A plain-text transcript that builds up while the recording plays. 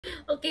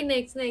Okay,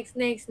 next.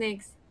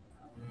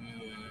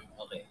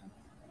 Okay.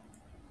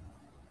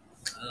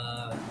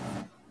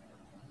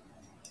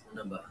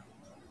 Ano ba?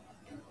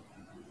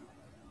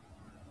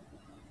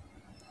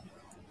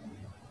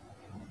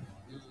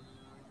 Mm,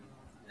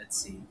 let's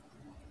see.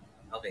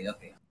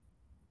 Okay.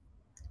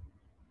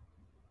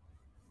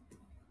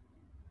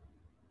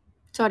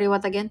 Sorry,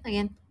 what again?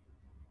 Again.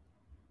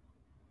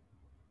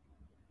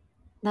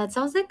 That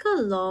sounds like a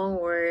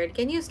long word.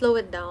 Can you slow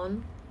it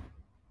down?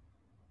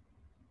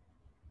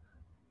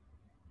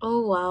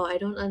 Oh wow, I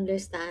don't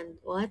understand.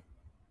 What?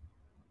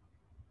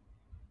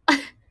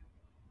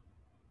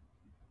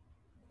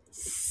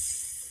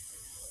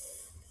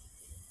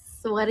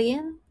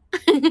 Swarian?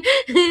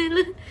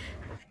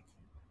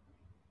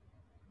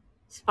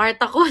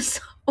 Spartacus?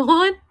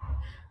 What?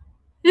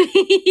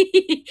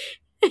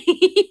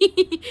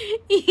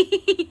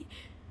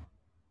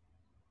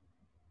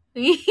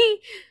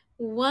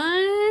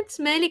 What?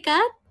 Smelly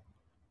cat?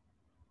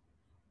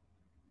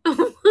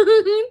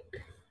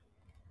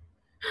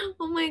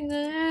 Oh my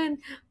god.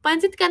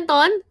 Pancit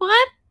Canton?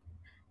 What?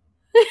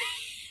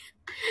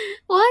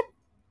 What?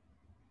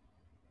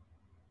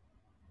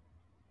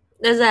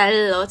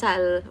 Dasal. Oh,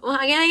 sal. Oh,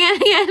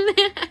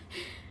 again.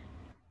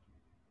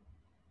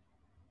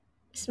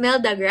 Smell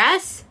the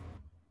grass?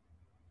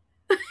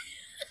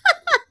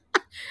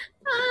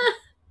 Ah,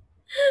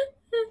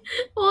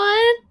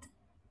 what?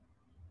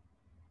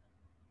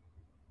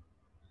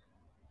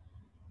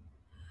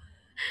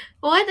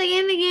 What?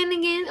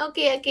 Again.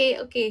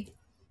 Okay.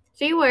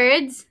 Three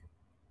words,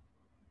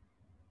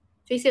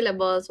 three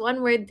syllables.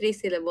 One word, three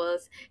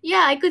syllables.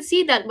 Yeah, I could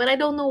see that, but I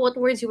don't know what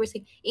words you were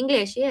saying.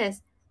 English,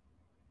 yes.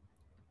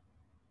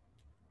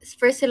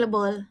 First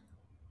syllable.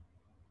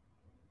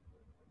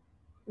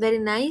 Very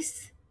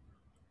nice.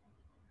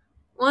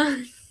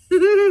 One.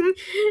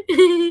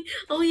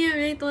 Oh yeah,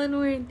 right. One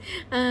word.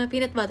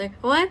 Peanut butter.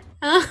 What?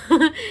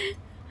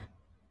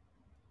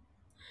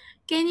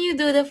 Can you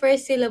do the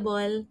first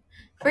syllable?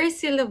 First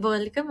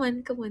syllable. Come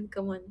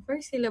on.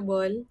 First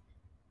syllable.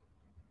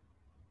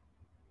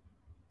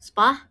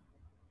 Spa?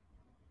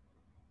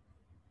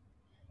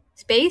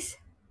 Space?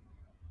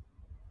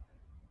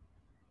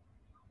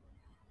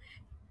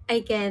 I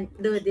can't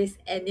do this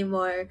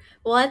anymore.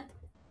 What?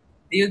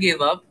 Do you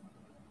give up?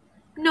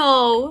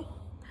 No.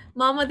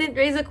 Mama didn't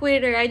raise a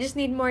quitter. I just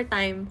need more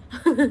time.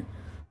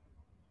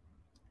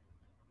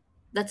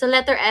 That's a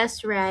letter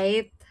S,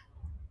 right?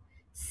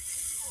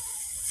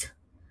 S-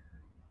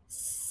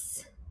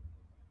 s-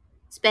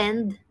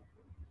 Spend.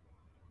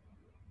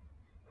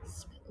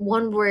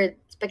 One word.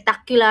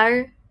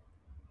 Spectacular.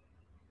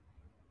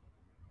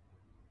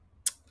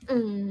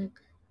 Mm.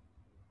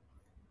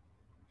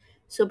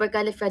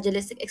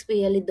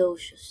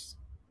 Supercalifragilisticexpialidocious.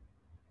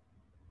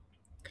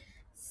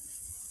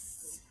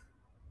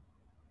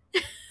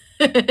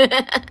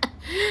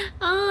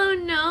 Oh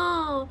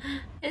no.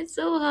 It's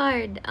so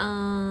hard.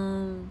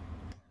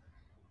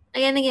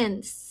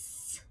 Again.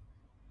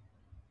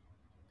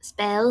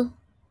 Spell.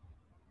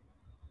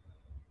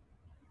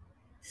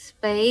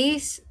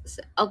 Space.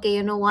 Okay,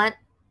 you know what?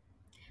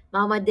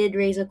 Mama did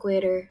raise a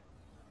quitter.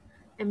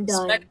 I'm Spec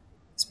done.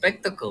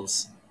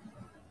 spectacles.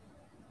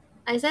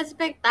 I said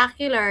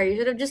spectacular. You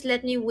should have just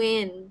let me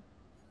win.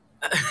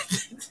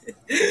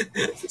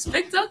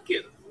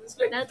 Spectacular.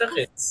 That was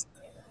Spectacles.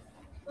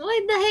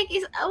 what the heck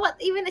is what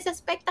even is a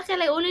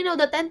spectacle? I only know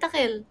the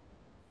tentacle.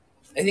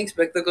 I think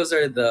spectacles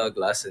are the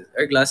glasses.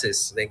 Or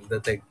glasses. Like the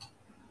thing.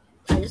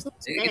 I just know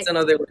I think it's spec.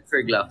 another word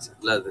for glasses.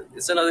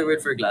 It's another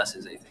word for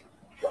glasses, I think.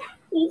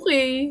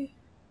 Okay.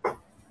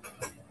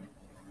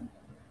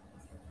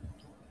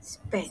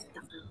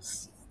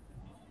 Spectacles.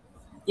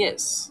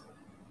 Yes.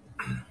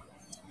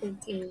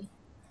 Okay.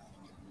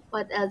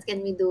 What else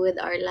can we do with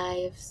our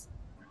lives?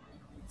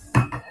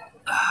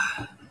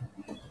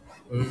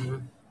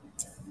 Mm,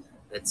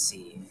 let's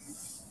see.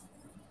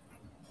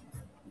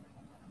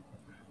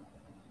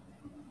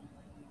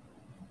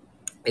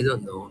 I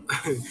don't know.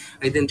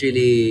 I didn't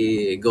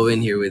really go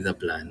in here with a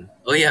plan.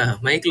 Oh yeah,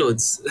 my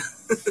clothes.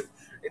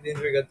 I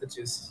didn't forget to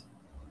choose.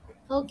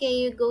 Okay,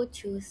 you go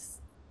choose.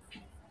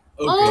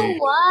 Oh Okay.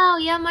 wow,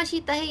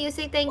 Yamashita. Hey, you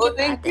say thank you Oh, to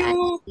thank Ate you.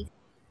 Angelique.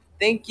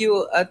 Thank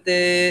you,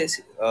 Ate.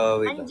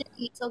 Wait lang.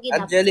 Angelique,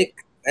 Sogidap.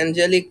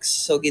 Angelic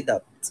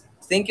Sogidap.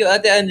 Thank you,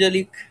 Ate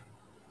Angelic.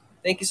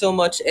 Thank you so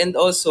much. And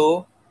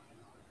also,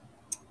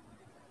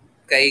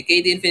 kay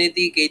KD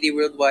Infinity, KD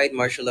Worldwide,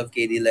 Marshall of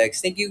KD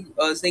Lex. Thank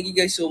you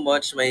guys so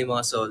much, my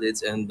mga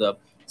solids and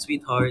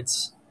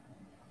sweethearts.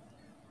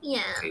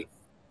 Yeah. Okay.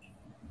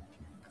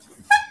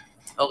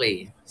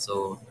 Okay,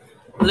 so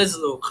let's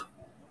look.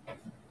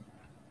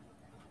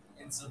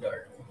 It's so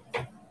dark.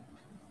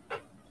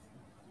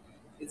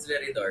 It's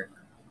very dark.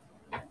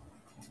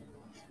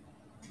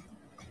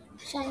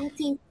 Shiny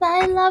teeth,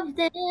 I love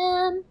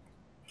them.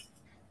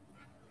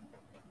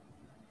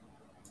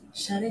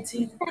 Shiny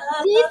teeth.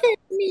 Teeth at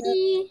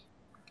me.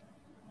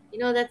 You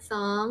know that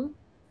song?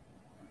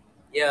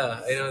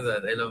 Yeah, I know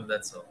that. I love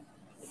that song.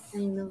 I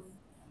know.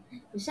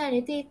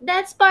 Shiny teeth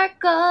that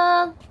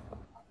sparkle.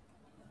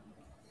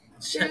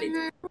 Shiny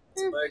teeth.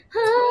 Spark,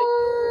 spark.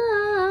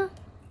 Ah,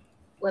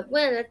 what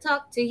will I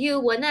talk to you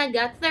when I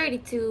got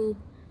 32?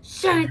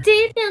 Shine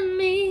teeth in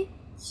me.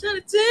 Shut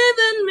it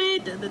even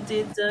made the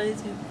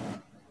details.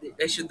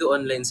 I should do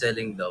online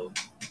selling though.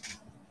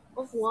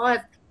 Of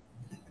what?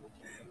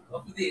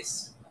 Of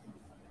this.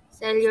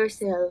 Sell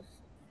yourself.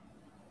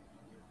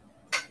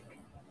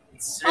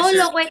 It's Oh, reserved.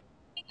 look, wait.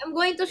 I'm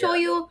going to show Yeah.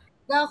 you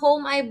the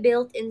home I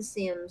built in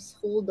Sims.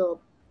 Hold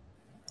up.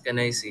 Can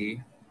I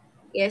see?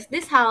 Yes,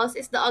 this house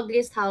is the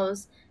ugliest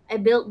house. I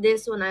built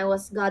this when I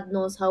was God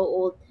knows how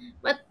old.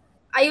 But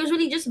I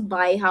usually just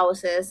buy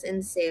houses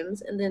in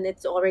Sims and then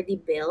it's already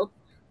built.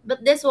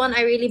 But this one,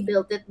 I really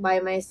built it by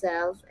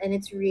myself and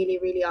it's really,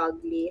 really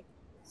ugly.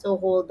 So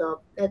hold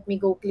up. Let me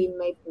go clean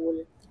my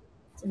pool.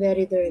 It's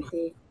very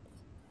dirty.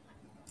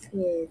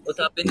 What Yes.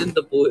 happened in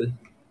the pool?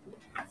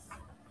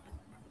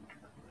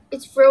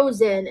 It's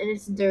frozen and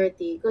it's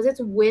dirty because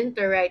it's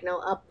winter right now,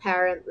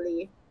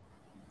 apparently.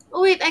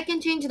 Oh wait, I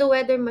can change the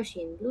weather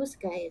machine. Blue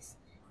skies.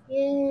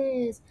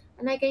 Yes.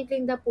 And I can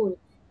clean the pool.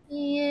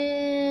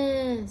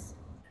 Yes.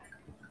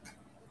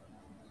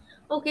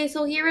 Okay,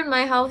 so here in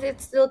my house,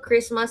 it's still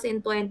Christmas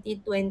in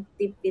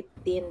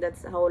 2015.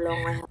 That's how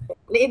long I have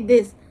played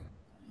this.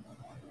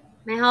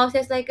 My house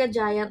is like a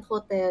giant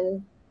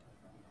hotel.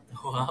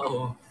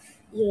 Wow.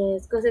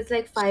 Yes, because it's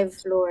like 5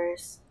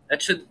 floors.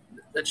 That should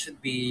that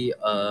should be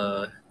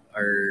our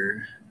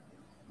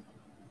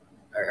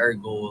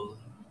goal.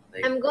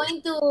 Like I'm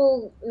going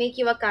to make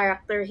you a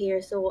character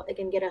here so I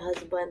can get a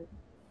husband.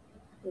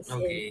 It's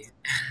him. okay.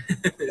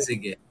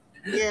 Sige.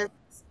 Yes.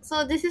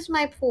 So this is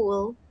my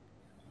pool.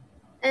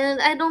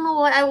 And I don't know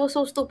why I was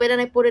so stupid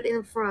and I put it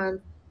in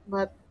front.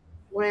 But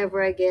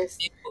whatever, I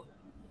guess.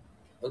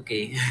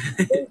 Okay.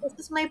 Then this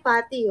is my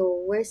patio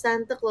where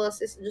Santa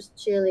Claus is just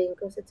chilling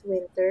because it's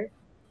winter.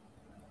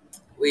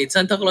 Wait,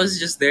 Santa Claus is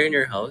just there in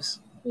your house?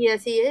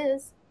 Yes, he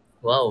is.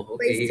 Wow,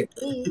 Place to okay.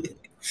 be.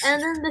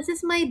 And then this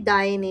is my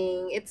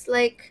dining. It's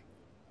like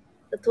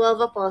the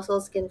 12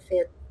 apostles can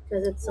fit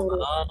because it's so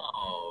long.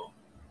 Wow.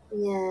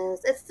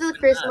 Yes, it's still So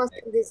Christmas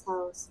nice. in this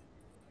house.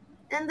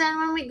 And then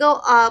when we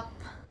go up,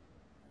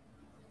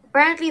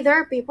 apparently there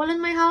are people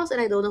in my house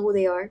and I don't know who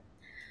they are.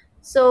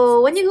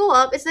 So when you go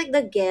up, it's like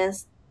the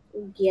guest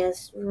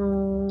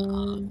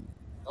room.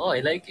 Oh, I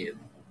like it.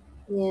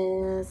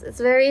 Yes, it's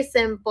very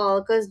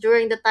simple because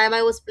during the time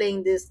I was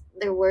playing this,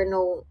 there were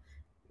no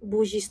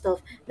bougie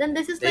stuff. Then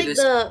this is They like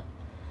just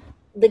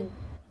the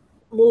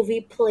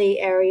movie play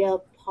area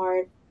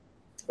part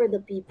for the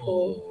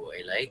people. oh,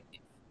 I like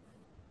it.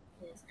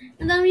 Yes.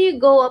 And then when you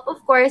go up,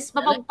 of course,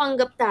 I like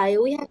mapagpanggap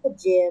tayo, we have a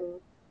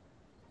gym.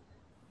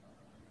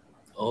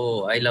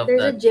 Oh, I love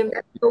There's a that. gym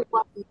that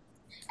nobody.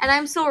 And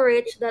I'm so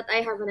rich that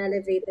I have an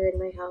elevator in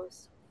my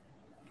house.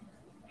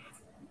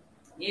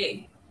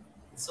 Yay.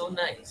 It's so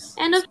nice.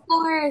 And of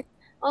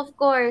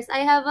course, I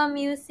have a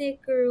music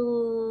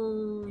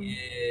room.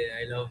 Yeah,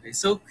 I love it.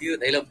 So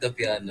cute. I love the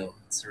piano.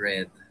 It's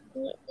red.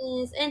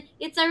 Yes, and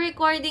it's a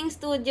recording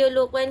studio.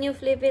 Look, when you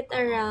flip it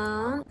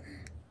around,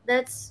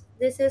 this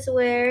is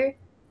where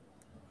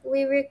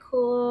we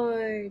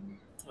record.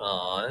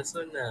 Oh, that's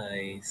so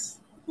nice.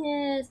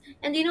 Yes,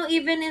 and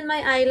even in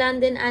my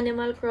island in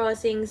Animal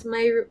Crossings,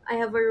 I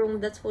have a room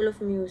that's full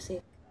of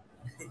music.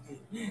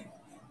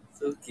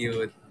 So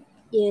cute.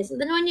 Yes,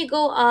 and then when you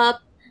go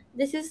up,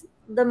 this is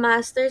the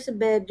master's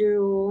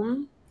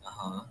bedroom.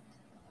 Uh-huh.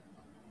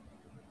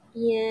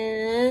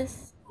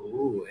 Yes.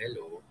 Oh,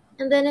 hello.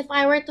 And then if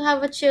I were to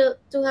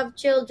have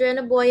children,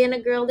 a boy and a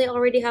girl, they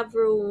already have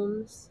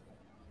rooms.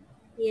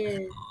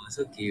 Yeah. Oh,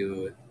 so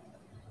cute.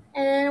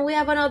 And we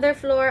have another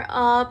floor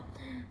up.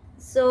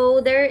 So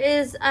there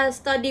is a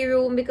study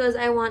room because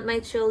I want my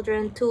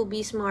children to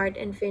be smart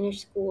and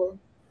finish school.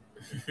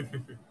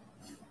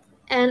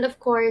 And of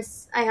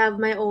course, I have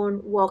my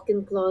own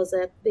walk-in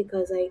closet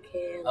because I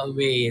can.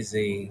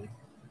 Amazing.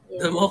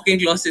 The Yes. walk-in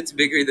closet's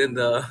bigger than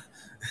the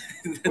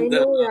I than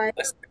the know, right?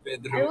 master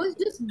I bedroom. was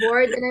just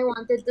bored and I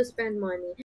wanted to spend money.